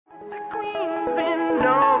Queen's been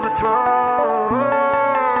overthrown,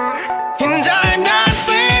 and I'm not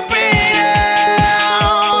sleeping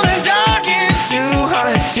now. The dark is too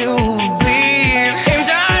hard to breathe, and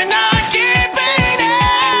I'm not keeping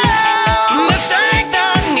out the strength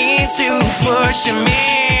I need to push me.